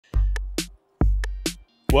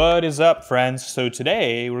What is up, friends? So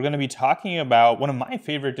today we're going to be talking about one of my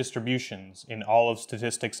favorite distributions in all of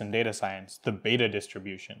statistics and data science, the beta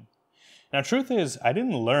distribution. Now, truth is, I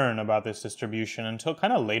didn't learn about this distribution until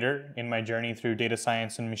kind of later in my journey through data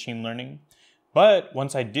science and machine learning. But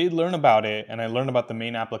once I did learn about it and I learned about the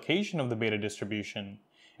main application of the beta distribution,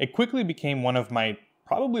 it quickly became one of my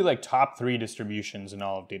probably top 3 distributions in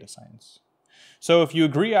all of data science. So if you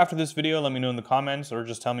agree after this video, let me know in the comments or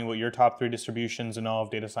just tell me what your top 3 distributions in all of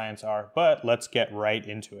data science are, but let's get right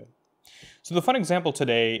into it. So the fun example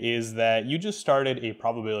today is that you just started a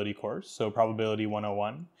probability course, so Probability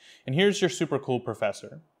 101, and here's your super cool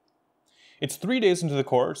professor. It's 3 days into the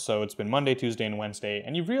course, so it's been Monday, Tuesday, and Wednesday,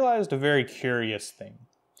 and you've realized a very curious thing.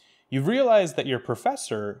 You've realized that your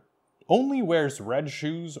professor only wears red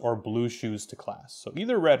shoes or blue shoes to class, so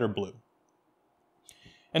either red or blue.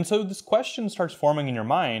 And so this question starts forming in your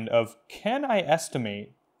mind of, can I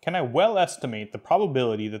well estimate the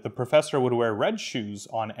probability that the professor would wear red shoes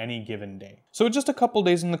on any given day? So just a couple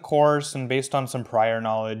days in the course and based on some prior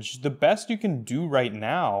knowledge, the best you can do right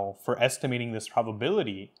now for estimating this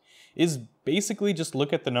probability is basically just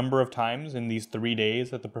look at the number of times in these 3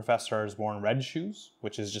 days that the professor has worn red shoes,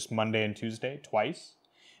 which is just Monday and Tuesday, twice,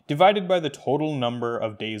 divided by the total number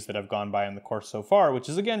of days that have gone by in the course so far, which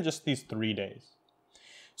is again just these 3 days.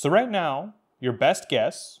 So right now, your best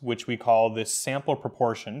guess, which we call this sample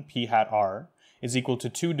proportion, p hat r, is equal to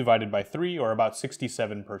 2 divided by 3, or about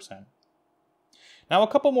 67%. Now a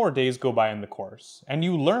couple more days go by in the course, and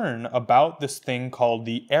you learn about this thing called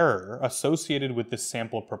the error associated with this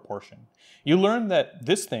sample proportion. You learn that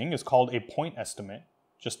this thing is called a point estimate,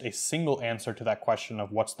 just a single answer to that question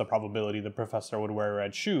of what's the probability the professor would wear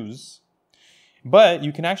red shoes. But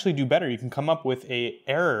you can actually do better. You can come up with an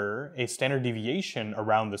error, a standard deviation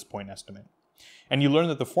around this point estimate. And you learn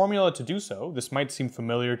that the formula to do so, this might seem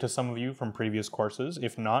familiar to some of you from previous courses.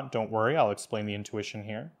 If not, don't worry, I'll explain the intuition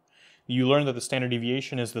here. You learn that the standard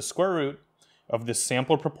deviation is the square root of this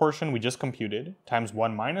sample proportion we just computed times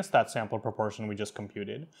 1 minus that sample proportion we just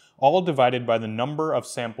computed, all divided by the number of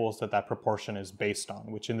samples that that proportion is based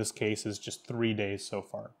on, which in this case is just 3 days so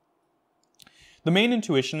far. The main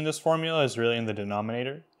intuition in this formula is really in the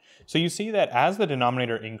denominator. So you see that as the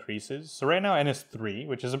denominator increases, so right now n is 3,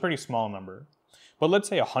 which is a pretty small number, but let's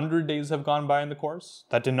say 100 days have gone by in the course,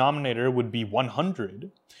 that denominator would be 100.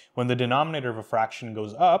 When the denominator of a fraction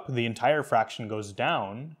goes up, the entire fraction goes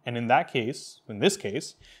down, and in this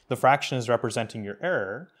case, the fraction is representing your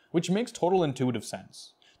error, which makes total intuitive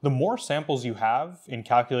sense. The more samples you have in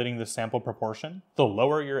calculating this sample proportion, the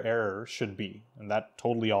lower your error should be, and that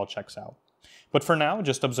totally all checks out. But for now,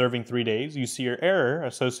 just observing 3 days, you see your error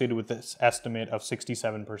associated with this estimate of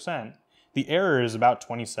 67%. The error is about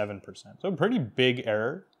 27%. So a pretty big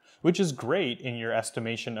error, which is great in your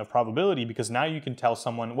estimation of probability because now you can tell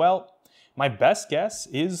someone, well, my best guess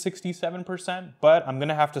is 67%, but I'm going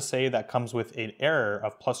to have to say that comes with an error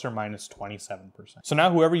of plus or minus 27%. So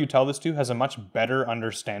now whoever you tell this to has a much better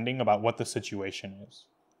understanding about what the situation is.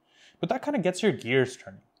 But that kind of gets your gears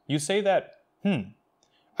turning. You say that,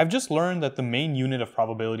 I've just learned that the main unit of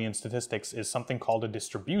probability in statistics is something called a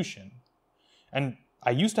distribution. And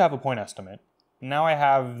I used to have a point estimate. Now I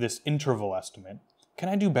have this interval estimate. Can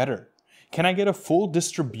I do better? Can I get a full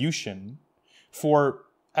distribution for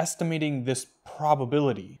estimating this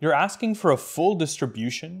probability? You're asking for a full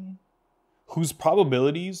distribution whose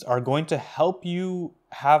probabilities are going to help you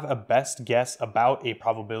have a best guess about a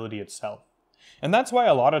probability itself. And that's why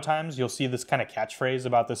a lot of times you'll see this kind of catchphrase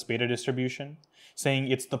about this beta distribution,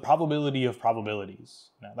 saying it's the probability of probabilities.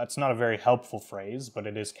 Now, that's not a very helpful phrase, but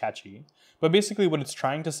it is catchy. But basically what it's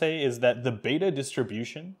trying to say is that the beta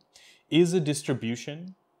distribution is a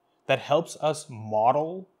distribution that helps us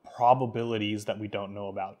model probabilities that we don't know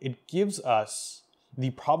about. It gives us the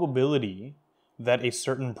probability that a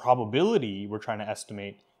certain probability we're trying to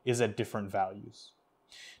estimate is at different values.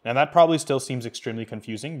 Now that probably still seems extremely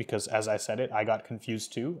confusing because as I said it, I got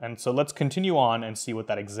confused too. And so let's continue on and see what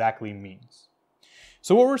that exactly means.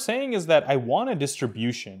 So what we're saying is that I want a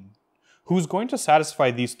distribution who's going to satisfy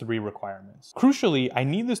these 3 requirements. Crucially, I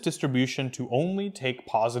need this distribution to only take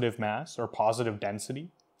positive mass or positive density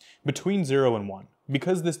between 0 and 1,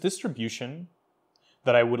 because this distribution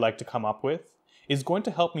that I would like to come up with is going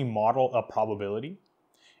to help me model a probability.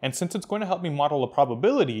 And since it's going to help me model a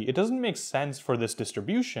probability, it doesn't make sense for this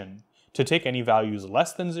distribution to take any values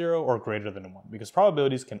less than 0 or greater than 1, because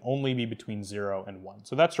probabilities can only be between 0 and 1.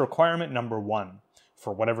 So that's requirement number 1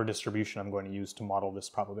 for whatever distribution I'm going to use to model this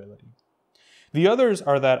probability. The others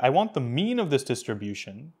are that I want the mean of this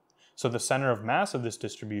distribution, so the center of mass of this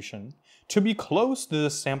distribution, to be close to the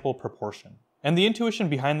sample proportion. And the intuition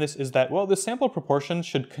behind this is that, well, the sample proportion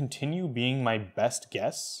should continue being my best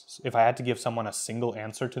guess if I had to give someone a single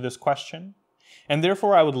answer to this question. And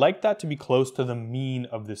therefore, I would like that to be close to the mean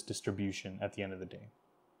of this distribution at the end of the day.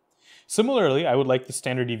 Similarly, I would like the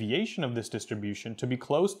standard deviation of this distribution to be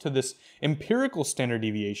close to this empirical standard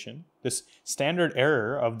deviation, this standard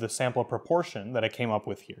error of the sample proportion that I came up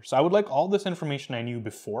with here. So I would like all this information I knew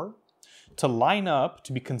before to line up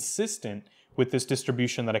to be consistent with this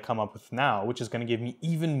distribution that I come up with now, which is going to give me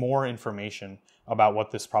even more information about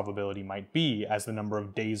what this probability might be as the number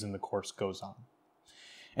of days in the course goes on.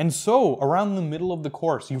 And so, around the middle of the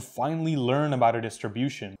course, you finally learn about a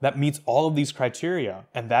distribution that meets all of these criteria,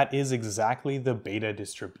 and that is exactly the beta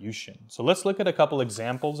distribution. So let's look at a couple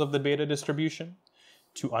examples of the beta distribution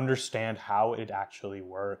to understand how it actually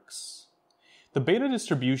works. The beta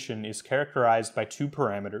distribution is characterized by two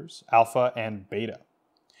parameters, alpha and beta.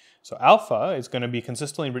 So alpha is going to be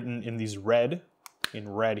consistently written in these red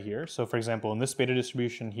here. So for example, in this beta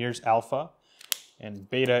distribution, here's alpha, and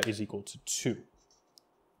beta is equal to 2.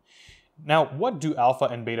 Now, what do alpha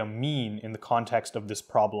and beta mean in the context of this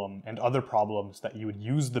problem and other problems that you would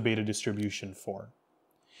use the beta distribution for?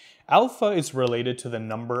 Alpha is related to the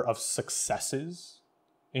number of successes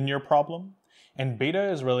in your problem, and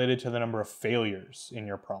beta is related to the number of failures in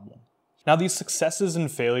your problem. Now, these successes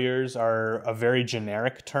and failures are a very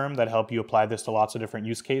generic term that help you apply this to lots of different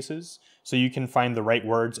use cases, so you can find the right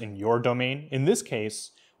words in your domain. In this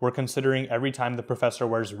case, we're considering every time the professor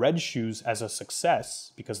wears red shoes as a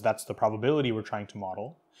success, because that's the probability we're trying to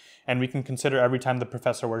model. And we can consider every time the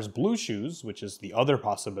professor wears blue shoes, which is the other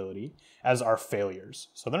possibility, as our failures.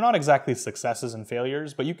 So they're not exactly successes and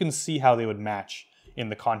failures, but you can see how they would match in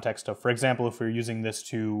the context of, for example, if we're using this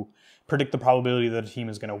to predict the probability that a team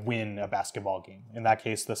is going to win a basketball game. In that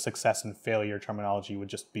case, the success and failure terminology would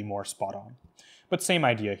just be more spot on. But same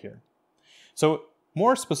idea here. So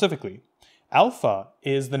more specifically, alpha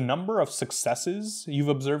is the number of successes you've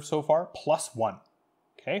observed so far plus 1.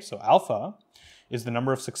 Okay, so alpha is the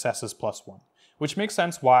number of successes plus 1, which makes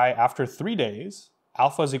sense why after 3 days,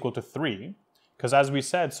 alpha is equal to 3, because as we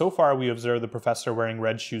said, so far we observed the professor wearing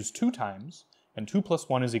red shoes 2 times, and 2 plus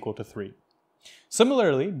 1 is equal to 3.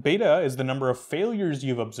 Similarly, beta is the number of failures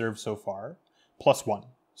you've observed so far plus 1.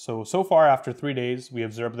 So far after 3 days, we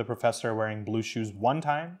observed the professor wearing blue shoes 1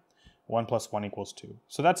 time, 1 plus 1 equals 2.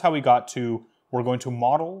 So that's how we got to, we're going to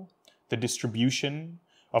model the distribution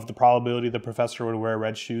of the probability the professor would wear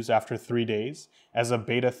red shoes after 3 days as a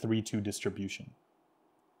beta 3-2 distribution.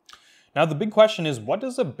 Now the big question is, what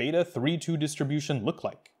does a beta 3-2 distribution look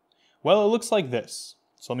like? Well, it looks like this.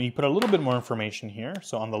 So let me put a little bit more information here.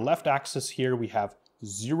 So on the left axis here, we have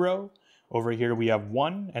 0. Over here, we have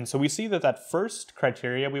 1. And so we see that that first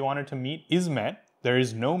criteria we wanted to meet is met. There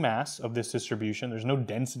is no mass of this distribution. There's no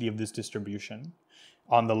density of this distribution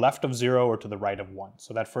on the left of 0 or to the right of 1.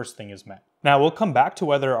 So that first thing is met. Now we'll come back to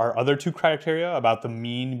whether our other two criteria about the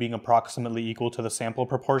mean being approximately equal to the sample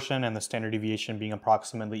proportion and the standard deviation being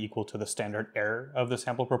approximately equal to the standard error of the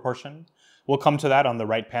sample proportion. We'll come to that on the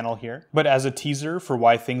right panel here. But as a teaser for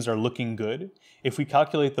why things are looking good, if we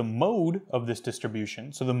calculate the mode of this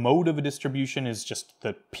distribution, so the mode of a distribution is just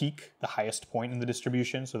the peak, the highest point in the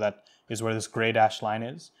distribution, so that is where this gray dashed line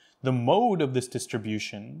is. The mode of this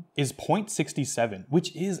distribution is 0.67,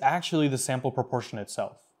 which is actually the sample proportion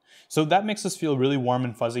itself. So that makes us feel really warm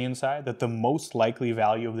and fuzzy inside that the most likely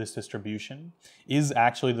value of this distribution is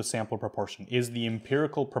actually the sample proportion, is the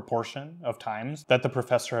empirical proportion of times that the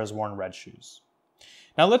professor has worn red shoes.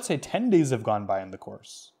 Now let's say 10 days have gone by in the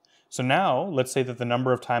course. So now let's say that the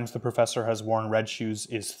number of times the professor has worn red shoes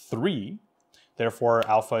is 3. Therefore,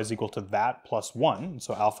 alpha is equal to that plus 1.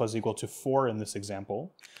 So alpha is equal to 4 in this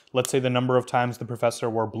example. Let's say the number of times the professor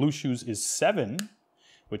wore blue shoes is 7,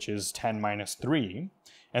 which is 10 minus 3.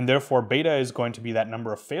 And therefore, beta is going to be that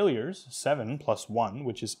number of failures, 7 plus 1,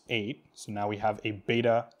 which is 8. So now we have a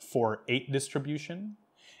beta 4-8 distribution.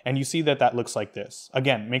 And you see that that looks like this.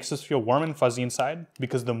 Again, makes us feel warm and fuzzy inside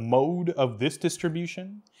because the mode of this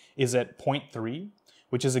distribution is at 0.3,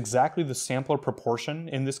 which is exactly the sampler proportion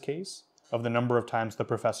in this case of the number of times the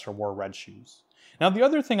professor wore red shoes. Now, the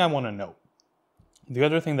other thing I want to note, the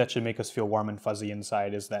other thing that should make us feel warm and fuzzy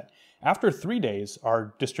inside is that after 3 days,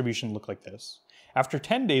 our distribution looked like this. After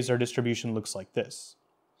 10 days, our distribution looks like this.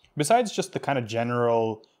 Besides just the kind of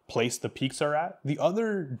general place the peaks are at, the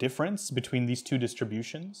other difference between these two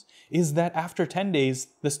distributions is that after 10 days,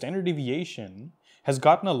 the standard deviation has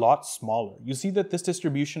gotten a lot smaller. You see that this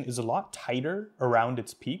distribution is a lot tighter around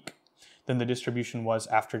its peak than the distribution was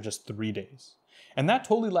after just 3 days. And that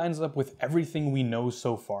totally lines up with everything we know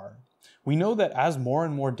so far. We know that as more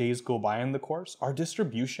and more days go by in the course, our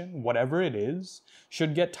distribution, whatever it is,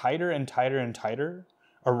 should get tighter and tighter and tighter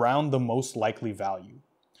around the most likely value.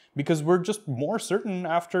 Because we're just more certain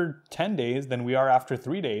after 10 days than we are after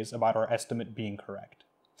 3 days about our estimate being correct.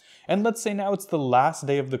 And let's say now it's the last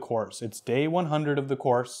day of the course. It's day 100 of the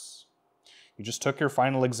course. You just took your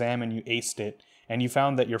final exam and you aced it, and you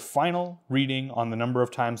found that your final reading on the number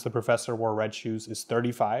of times the professor wore red shoes is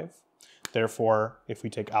 35. Therefore, if we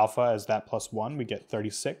take alpha as that plus 1, we get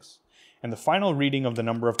 36. And the final reading of the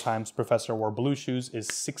number of times professor wore blue shoes is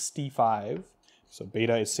 65. So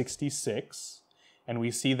beta is 66. And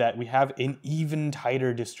we see that we have an even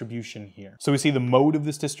tighter distribution here. So we see the mode of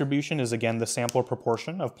this distribution is again the sample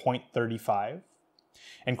proportion of 0.35.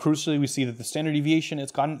 And crucially, we see that the standard deviation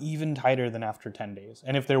has gotten even tighter than after 10 days.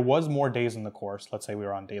 And if there was more days in the course, let's say we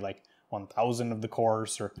were on day like 1000 of the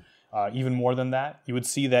course or even more than that, you would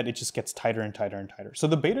see that it just gets tighter and tighter and tighter. So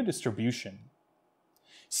the beta distribution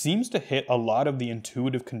seems to hit a lot of the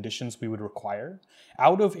intuitive conditions we would require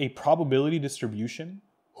out of a probability distribution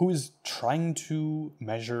who is trying to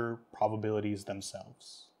measure probabilities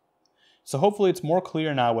themselves. So hopefully it's more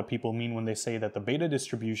clear now what people mean when they say that the beta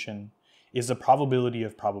distribution is a probability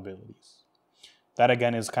of probabilities. That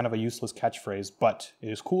again is kind of a useless catchphrase, but it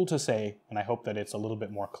is cool to say, and I hope that it's a little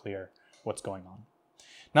bit more clear what's going on.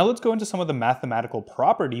 Now let's go into some of the mathematical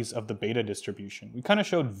properties of the beta distribution. We kind of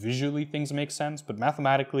showed visually things make sense, but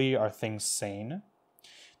mathematically are things sane?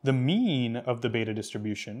 The mean of the beta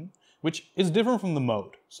distribution, which is different from the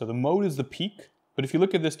mode. So the mode is the peak, but if you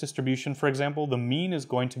look at this distribution, for example, the mean is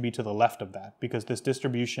going to be to the left of that because this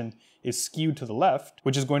distribution is skewed to the left,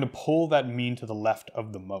 which is going to pull that mean to the left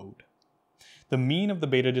of the mode. The mean of the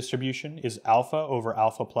beta distribution is alpha over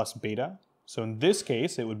alpha plus beta. So in this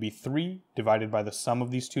case, it would be 3 divided by the sum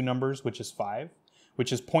of these two numbers, which is 5,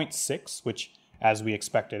 which is 0.6, which, as we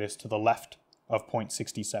expected, is to the left of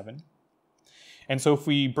 0.67. And so if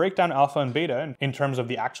we break down alpha and beta in terms of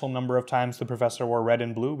the actual number of times the professor wore red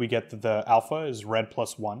and blue, we get that the alpha is red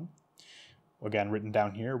plus 1. Again, written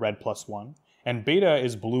down here, red plus 1. And beta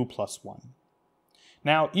is blue plus 1.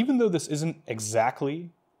 Now, even though this isn't exactly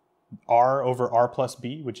r over r plus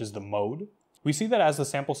b, which is the mode, we see that as the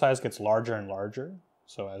sample size gets larger and larger,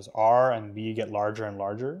 so as r and b get larger and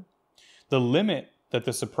larger, the limit that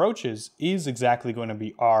this approaches is exactly going to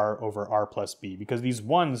be r over r plus b, because these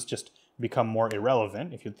ones just become more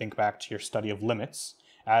irrelevant if you think back to your study of limits.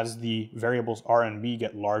 As the variables r and b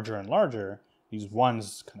get larger and larger, these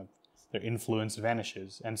ones kind of, their influence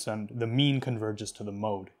vanishes, and so the mean converges to the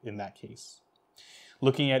mode in that case.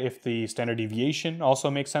 Looking at if the standard deviation also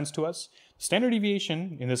makes sense to us, standard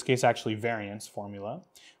deviation, in this case actually variance formula,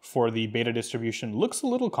 for the beta distribution looks a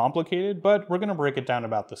little complicated, but we're going to break it down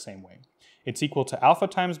about the same way. It's equal to alpha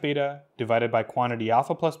times beta divided by quantity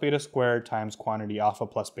alpha plus beta squared times quantity alpha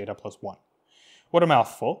plus beta plus 1. What a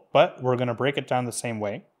mouthful, but we're going to break it down the same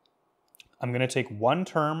way. I'm going to take one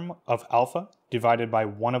term of alpha divided by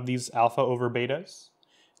one of these alpha over betas.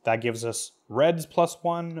 That gives us reds plus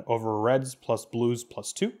 1 over reds plus blues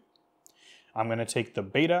plus 2. I'm going to take the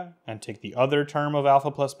beta and take the other term of alpha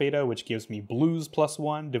plus beta, which gives me blues plus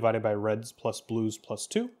 1 divided by reds plus blues plus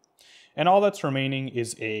 2. And all that's remaining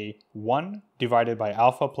is a 1 divided by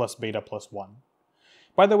alpha plus beta plus 1.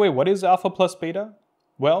 By the way, what is alpha plus beta?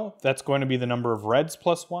 Well, that's going to be the number of reds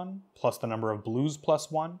plus 1 plus the number of blues plus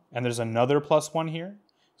 1. And there's another plus 1 here.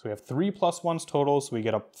 So we have 3 plus 1s total, so we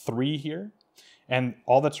get up 3 here. And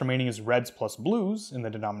all that's remaining is reds plus blues in the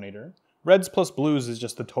denominator. Reds plus blues is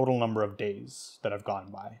just the total number of days that have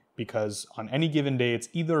gone by, because on any given day it's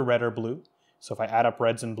either red or blue. So if I add up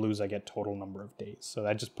reds and blues, I get total number of days. So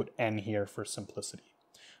I just put n here for simplicity.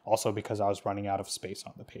 Also because I was running out of space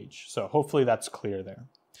on the page. So hopefully that's clear there.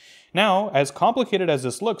 Now, as complicated as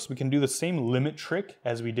this looks, we can do the same limit trick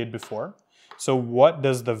as we did before. So what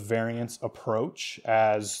does the variance approach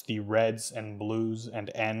as the reds and blues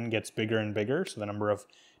and n gets bigger and bigger? So the number of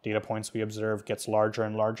data points we observe gets larger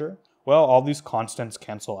and larger. Well, all these constants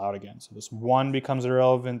cancel out again. So this 1 becomes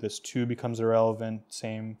irrelevant, this 2 becomes irrelevant,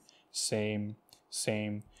 same, same,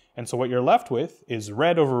 same. And so what you're left with is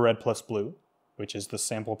red over red plus blue, which is the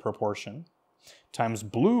sample proportion, times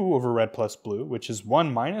blue over red plus blue, which is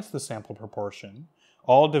 1 minus the sample proportion,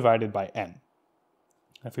 all divided by n.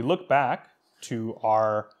 If we look back to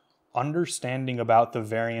our understanding about the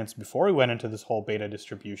variance before we went into this whole beta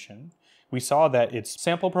distribution, we saw that it's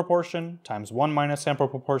sample proportion times 1 minus sample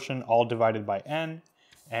proportion all divided by n,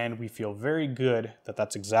 and we feel very good that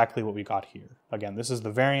that's exactly what we got here. Again, this is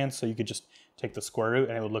the variance, so you could just take the square root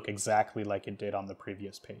and it would look exactly like it did on the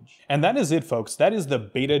previous page. And that is it, folks. That is the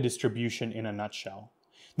beta distribution in a nutshell.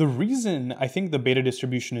 The reason I think the beta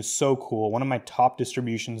distribution is so cool, one of my top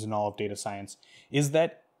distributions in all of data science, is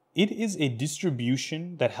that it is a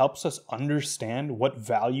distribution that helps us understand what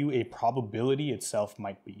value a probability itself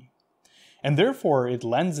might be. And therefore, it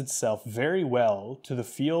lends itself very well to the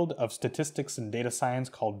field of statistics and data science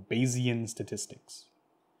called Bayesian statistics.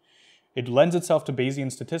 It lends itself to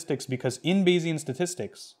Bayesian statistics because in Bayesian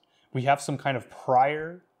statistics, we have some kind of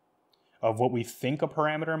prior of what we think a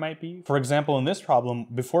parameter might be. For example, in this problem,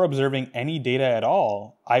 before observing any data at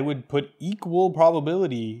all, I would put equal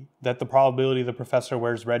probability that the probability the professor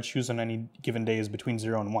wears red shoes on any given day is between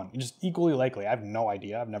 0 and 1. It's just equally likely. I have no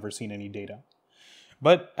idea. I've never seen any data.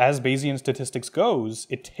 But as Bayesian statistics goes,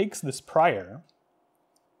 it takes this prior,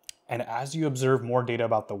 and as you observe more data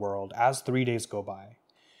about the world, as 3 days go by,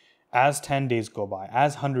 as 10 days go by,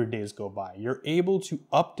 as 100 days go by, you're able to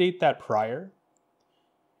update that prior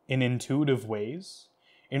in intuitive ways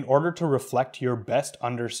in order to reflect your best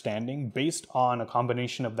understanding based on a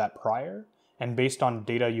combination of that prior and based on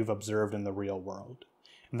data you've observed in the real world.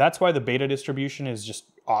 And that's why the beta distribution is just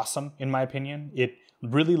awesome, in my opinion. It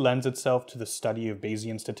really lends itself to the study of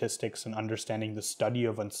Bayesian statistics and understanding the study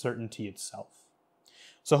of uncertainty itself.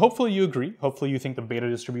 So hopefully you agree. Hopefully you think the beta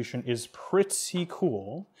distribution is pretty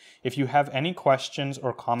cool. If you have any questions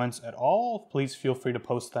or comments at all, please feel free to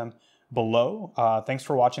post them below. Thanks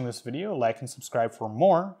for watching this video. Like and subscribe for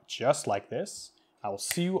more just like this. I will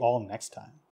see you all next time.